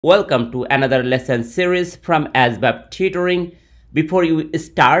Welcome to another lesson series from Asvab Tutoring. Before you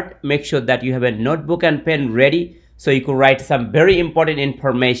start, make sure that you have a notebook and pen ready so you can write some very important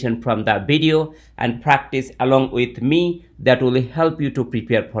information from the video and practice along with me. That will help you to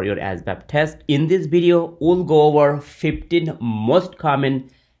prepare for your Asvab test. In this video, we'll go over 15 most common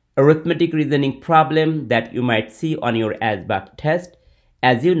arithmetic reasoning problem that you might see on your Asvab test.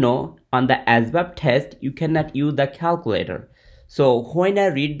 As you know, on the Asvab test, you cannot use the calculator. So when I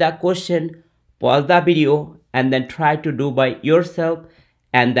read the question, pause the video and then try to do by yourself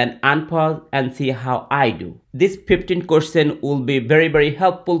and then unpause and see how I do. This 15 question will be very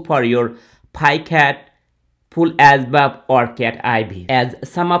helpful for your PyCat, Full Asvab or Cat IB. As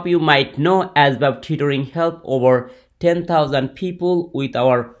some of you might know, Asvab Tutoring help over 10,000 people with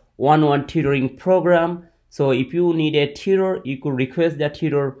our one-on-one tutoring program. So if you need a tutor, you could request the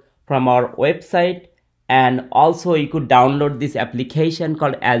tutor from our website, and also you could download this application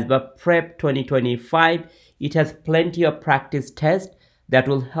called Asvab Prep 2025. It has plenty of practice tests that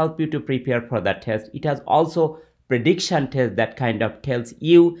will help you to prepare for that test. It has also prediction test that kind of tells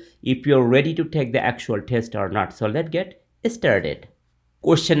you if you're ready to take the actual test or not. So let's get started.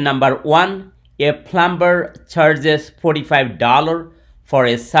 Question number 1. A plumber charges $45 for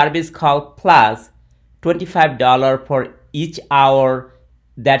a service call plus $25 for each hour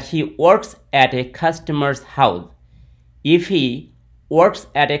that he works at a customer's house. If he works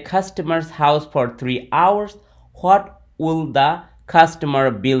at a customer's house for 3 hours, what will the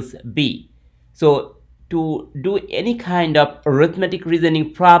customer bills be? So to do any kind of arithmetic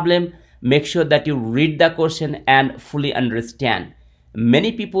reasoning problem, make sure that you read the question and fully understand.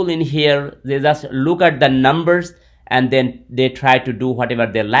 Many people in here, they just look at the numbers and then they try to do whatever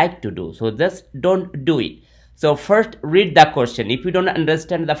they like to do. So just don't do it. So first read the question. If you don't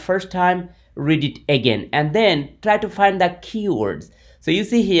understand the first time, read it again and then try to find the keywords. So you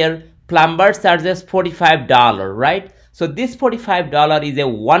see here, plumber charges $45, right? So this $45 is a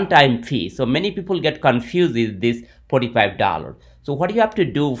one-time fee. So many people get confused with this $45. So what you have to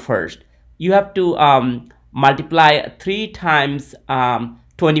do first, you have to multiply 3 times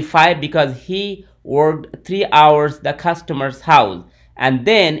 25 because he worked 3 hours the customer's house, and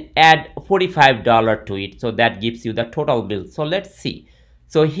then add $45 to it. So that gives you the total bill. So let's see.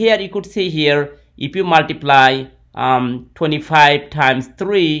 So here you could see here, if you multiply 25 times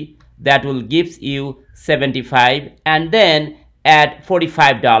 3, that will gives you 75, and then add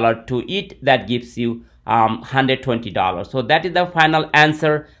 $45 to it, that gives you $120. So that is the final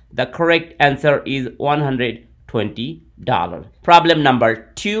answer. The correct answer is $120. Problem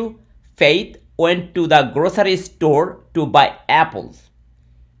number 2. Faith went to the grocery store to buy apples.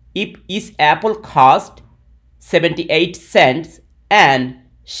 If each apple cost 78 cents and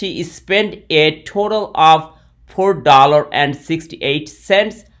she spent a total of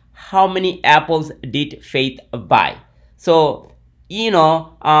 $4.68, how many apples did Faith buy? So, in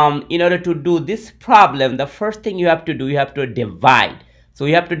order to do this problem, the first thing you have to do, you have to divide. So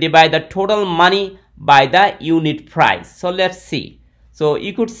you have to divide the total money by the unit price. So let's see. So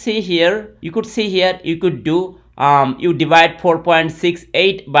you could see here, you could do, you divide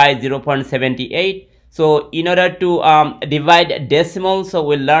 4.68 by 0.78. So in order to divide decimal, so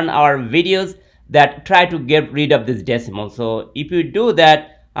we'll learn our videos that try to get rid of this decimal. So if you do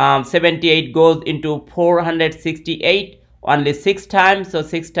that, 78 goes into 468 only 6 times. So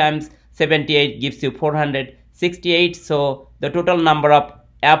 6 times 78 gives you 468. So the total number of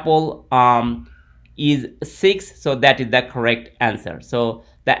apple is 6. So that is the correct answer. So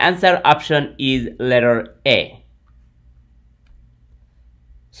the answer option is letter A.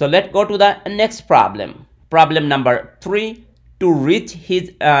 So let's go to the next problem. Problem number 3. To reach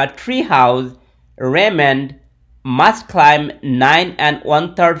his tree house, Raymond must climb 9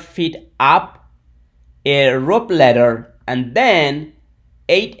 1/3 feet up a rope ladder and then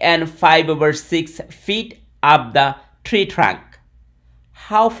 8 5/6 feet up the tree trunk.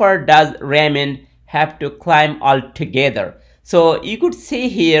 How far does Raymond have to climb altogether? So you could see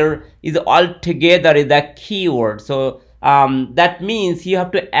here is altogether is the keyword. So that means you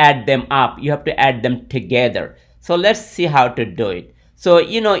have to add them up. You have to add them together. So let's see how to do it. So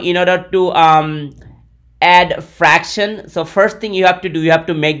in order to add fraction, so first thing you have to do, you have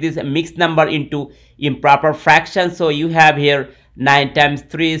to make this mixed number into improper fraction. So you have here 9 times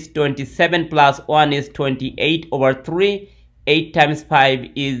 3 is 27 plus 1 is 28 over 3. 8 times 5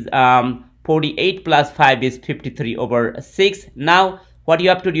 is 48 plus 5 is 53 over 6. Now what you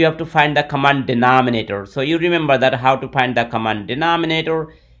have to do, you have to find the common denominator. So you remember that how to find the common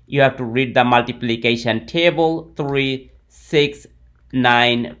denominator. You have to read the multiplication table. 3, 6,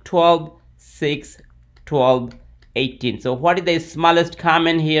 9, 12, 6, 12, 18. So what is the smallest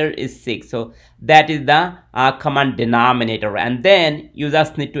common here is 6. So that is the common denominator, and then you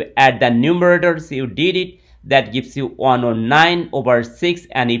just need to add the numerator. So you did it, that gives you 109 over 6,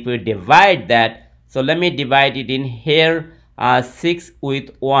 and if you divide that, so let me divide it in here, 6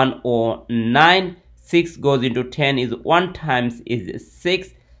 with 109, 6 goes into 10 is 1 times is 6,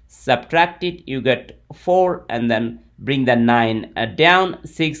 subtract it, you get 4, and then bring the 9 down.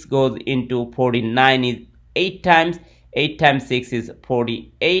 6 goes into 49 is 8 times, 8 times 6 is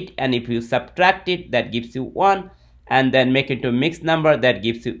 48, and if you subtract it, that gives you 1, and then make it into a mixed number, that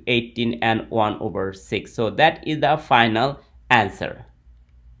gives you 18 and 1 over 6. So that is the final answer.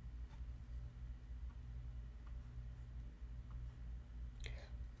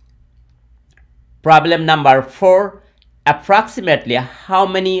 Problem number 4. Approximately how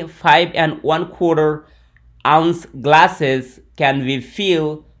many 5 1/4 ounce glasses can we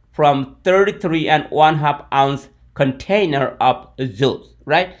fill from 33 1/2 ounce container of juice,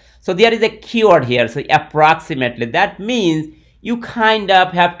 right? So there is a keyword here, so approximately, that means you kind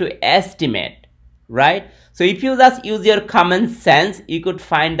of have to estimate, right? So if you just use your common sense, you could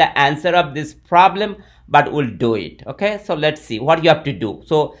find the answer of this problem, but we'll do it. Okay, so let's see what you have to do.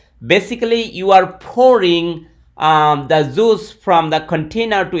 So basically you are pouring the juice from the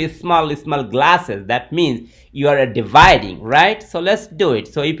container to small glasses. That means you are dividing, right? So let's do it.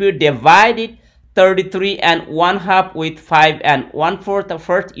 So if you divide it 33 1/2 with 5 1/4,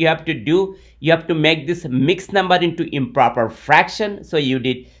 first you have to make this mixed number into improper fraction. So you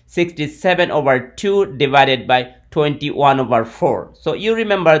did 67 over 2 divided by 21 over 4. So you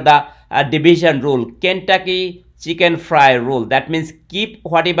remember the division rule, Kentucky chicken fry rule. That means keep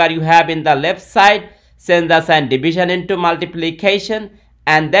whatever you have in the left side, send the sign division into multiplication,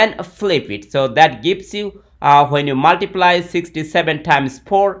 and then flip it. So that gives you, when you multiply 67 times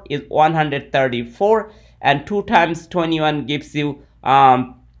 4 is 134, and 2 times 21 gives you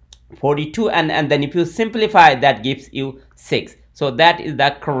 42, and then if you simplify, that gives you 6. So that is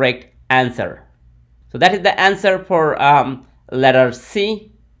the correct answer. So that is the answer for letter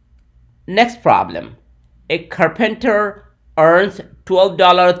C. Next problem. A carpenter earns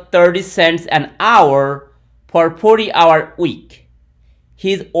 $12.30 an hour for 40-hour week.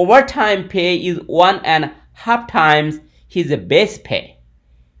 His overtime pay is 1.5 times his base pay.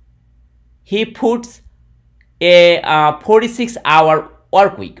 He puts a 46-hour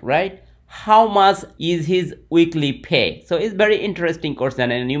work week, right? How much is his weekly pay? So it's very interesting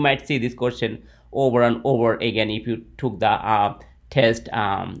question, and you might see this question over and over again if you took the test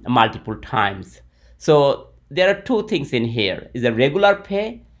multiple times. So there are two things in here, is a regular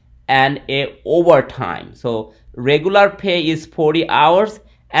pay and a overtime. So regular pay is 40 hours,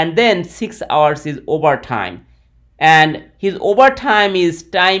 and then 6 hours is overtime, and his overtime is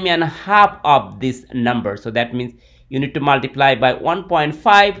time and a half of this number. So that means you need to multiply by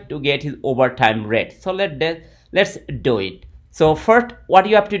 1.5 to get his overtime rate. So let's do it. So first, what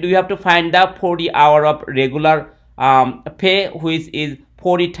you have to do, you have to find the 40 hour of regular pay, which is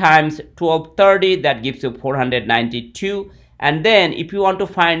 40 times 1230, that gives you 492. And then if you want to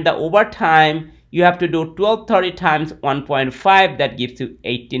find the overtime, you have to do 1230 times 1.5, that gives you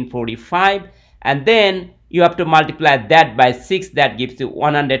 1845. And then you have to multiply that by 6, that gives you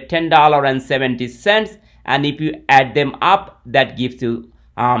 $110.70. And if you add them up, that gives you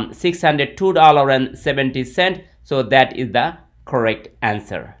 $602.70. So that is the correct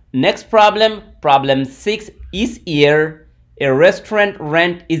answer. Next problem, problem 6. Each year, a restaurant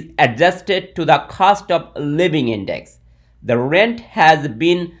rent is adjusted to the cost of living index. The rent has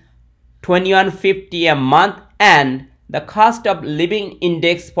been $21.50 a month, and the cost of living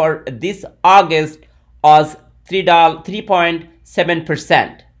index for this August was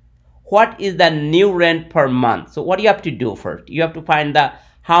 3.7%. What is the new rent per month? So what do you have to do first? You have to find the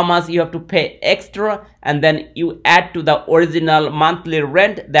how much you have to pay extra, and then you add to the original monthly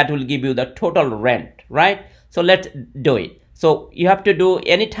rent. That will give you the total rent, right? So let's do it. So you have to do,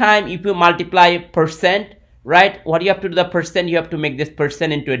 anytime if you multiply percent, right, what you have to do, the percent, you have to make this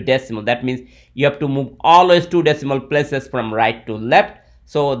percent into a decimal. That means you have to move always 2 decimal places from right to left.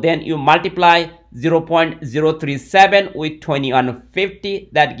 So then you multiply 0.037 with 2150,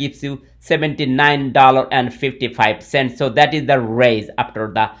 that gives you $79.55. So that is the raise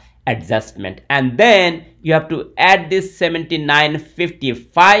after the adjustment. And then you have to add this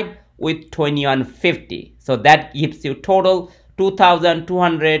 79.55 with 2150. So that gives you total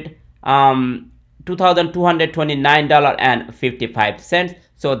 $2,229.55.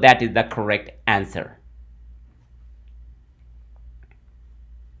 So that is the correct answer.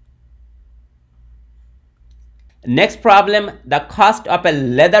 Next problem, the cost of a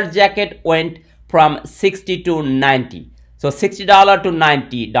leather jacket went from 60 to 90. So $60 to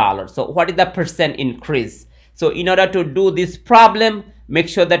 $90. So what is the percent increase? So in order to do this problem, make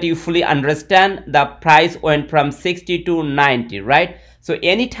sure that you fully understand the price went from 60 to 90, right? So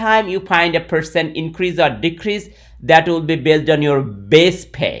anytime you find a percent increase or decrease, that will be based on your base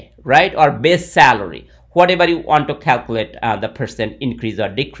pay, right? Or base salary, whatever you want to calculate the percent increase or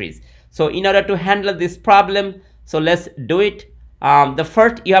decrease. So in order to handle this problem, so let's do it. The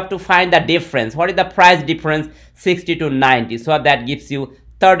first, you have to find the difference. What is the price difference? 60 to 90. So that gives you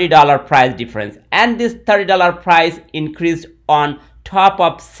 $30 price difference. And this $30 price increased on top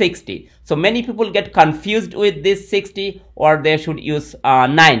of 60. So many people get confused with this 60, or they should use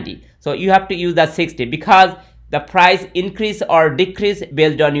 90. So you have to use the 60 because the price increase or decrease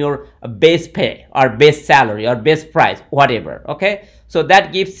based on your base pay or base salary or base price, whatever. Okay, so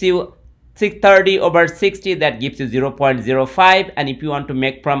that gives you 630 over 60, that gives you 0.05. And if you want to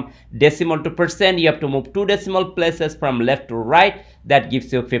make from decimal to percent, you have to move 2 decimal places from left to right. That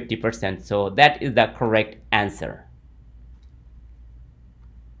gives you 50%. So that is the correct answer.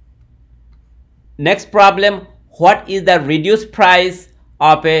 Next problem, what is the reduced price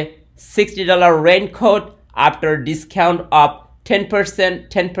of a $60 raincoat after discount of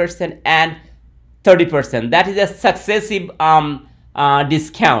 10%, 10%, and 30%? That is a successive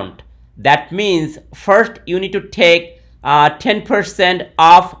discount. That means first you need to take 10%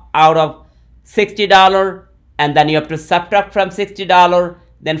 off out of $60, and then you have to subtract from $60,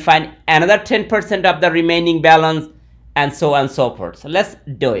 then find another 10% of the remaining balance, and so on and so forth. So let's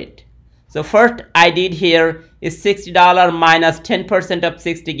do it. So first I did here is $60 minus 10% of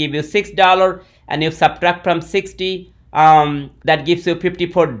 60 give you $6, and you subtract from 60, that gives you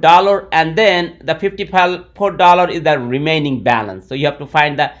 $54, and then the $54 is the remaining balance. So you have to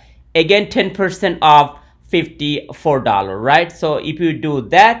find the again 10% of $54, right? So if you do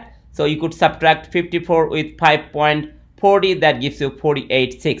that, so you could subtract 54 with 5.40, that gives you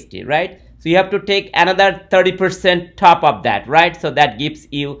 48.60, right? So you have to take another 30% top of that, right? So that gives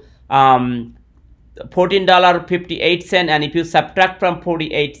you $14.58, and if you subtract from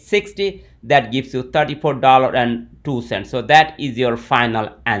 48.60, that gives you $34.02. So that is your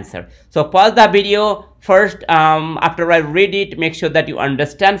final answer. So pause the video first. After I read it, make sure that you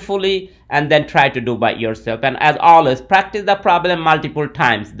understand fully, and then try to do by yourself. And as always, practice the problem multiple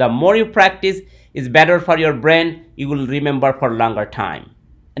times. The more you practice is better for your brain. You will remember for longer time.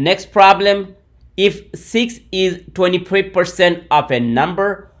 Next problem, if 6 is 25% of a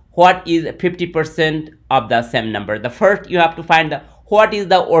number, what is 50% of the same number? The first, you have to find what is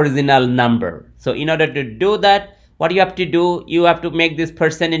the original number. So in order to do that, what you have to do, you have to make this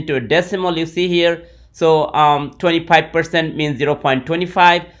percent into a decimal. You see here, so 25% means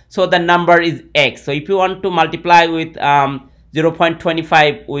 0.25. So the number is x. So if you want to multiply with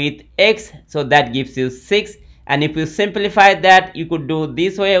 0.25 with x, so that gives you 6. And if you simplify that, you could do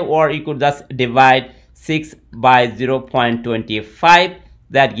this way, or you could just divide 6 by 0.25.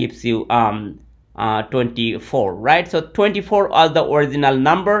 That gives you 24, right? So 24 is the original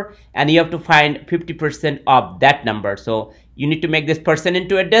number, and you have to find 50% of that number. So you need to make this percent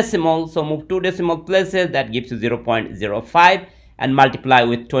into a decimal. So move 2 decimal places, that gives you 0.05, and multiply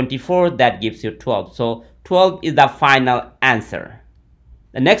with 24, that gives you 12. So 12 is the final answer.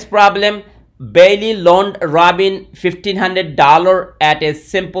 The next problem, Bailey loaned Robin $1,500 at a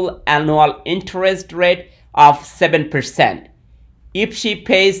simple annual interest rate of 7%. If she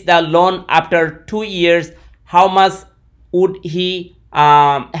pays the loan after 2 years, how much would he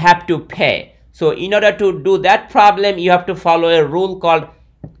have to pay? So in order to do that problem, you have to follow a rule called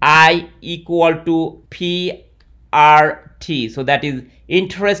I equal to PRT. So that is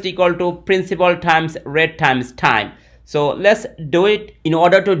interest equal to principal times rate times time. So let's do it. In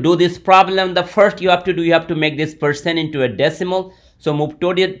order to do this problem, the first you have to make this percent into a decimal. So move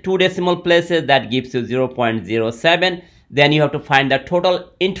 2 decimal places, that gives you 0.07. Then you have to find the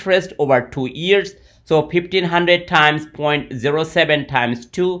total interest over 2 years. So 1,500 times 0.07 times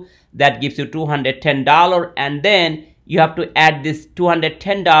 2, that gives you $210. And then you have to add this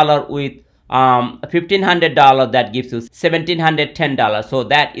 $210 with $1,500, that gives you $1,710. So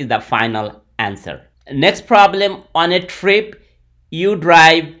that is the final answer. Next problem, on a trip, you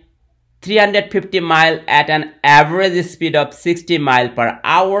drive 350 miles at an average speed of 60 miles per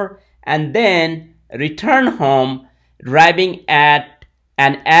hour, and then return home driving at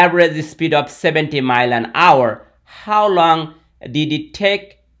an average speed of 70 miles an hour. How long did it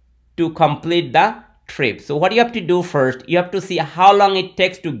take to complete the trip? So what you have to do first, you have to see how long it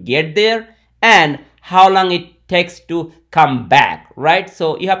takes to get there and how long it takes to come back, right?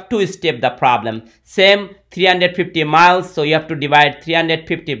 So you have to step the problem. Same 350 miles, so you have to divide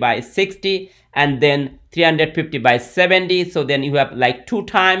 350 by 60, and then 350 by 70. So then you have like 2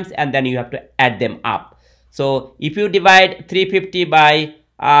 times, and then you have to add them up. So if you divide 350 by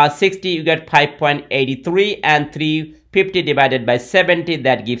 60, you get 5.83, and 350 divided by 70,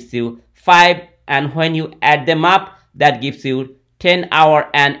 that gives you 5, and when you add them up, that gives you 10 hour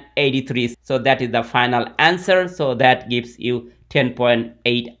and 83. So that is the final answer. So that gives you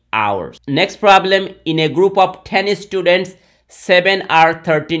 10.8 hours. Next problem, in a group of 10 students, 7 are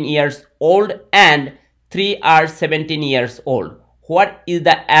 13 years old and 3 are 17 years old. What is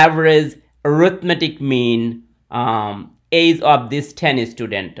the average arithmetic mean age of this 10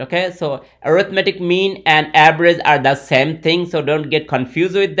 student? Okay, so arithmetic mean and average are the same thing, so don't get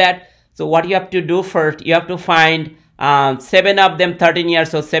confused with that. So what you have to do first, you have to find 7 of them 13 years,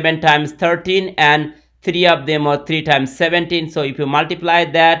 so 7 times 13, and 3 of them are 3 times 17. So if you multiply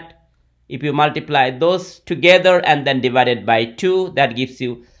that, if you multiply those together and then divided by 2, that gives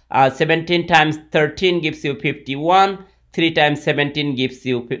you 17 times 13 gives you 51, 3 times 17 gives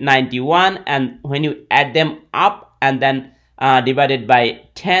you 91, and when you add them up and then divided by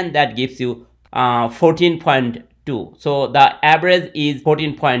 10, that gives you 14.2. So the average is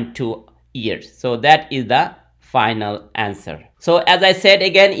 14.2 years. So that is the final answer. So as I said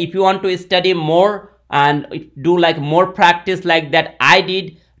again, if you want to study more and do like more practice like that I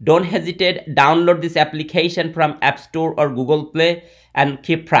did, don't hesitate, download this application from App Store or Google Play and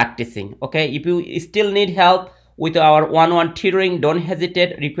keep practicing. Okay, if you still need help with our one-on-one tutoring, don't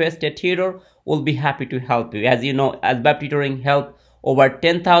hesitate, request a tutor. We'll be happy to help you. As you know, Asvab Tutoring helped over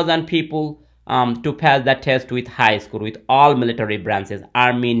 10,000 people to pass the test with high score with all military branches: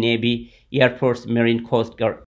 Army, Navy, Air Force, Marine, Coast Guard.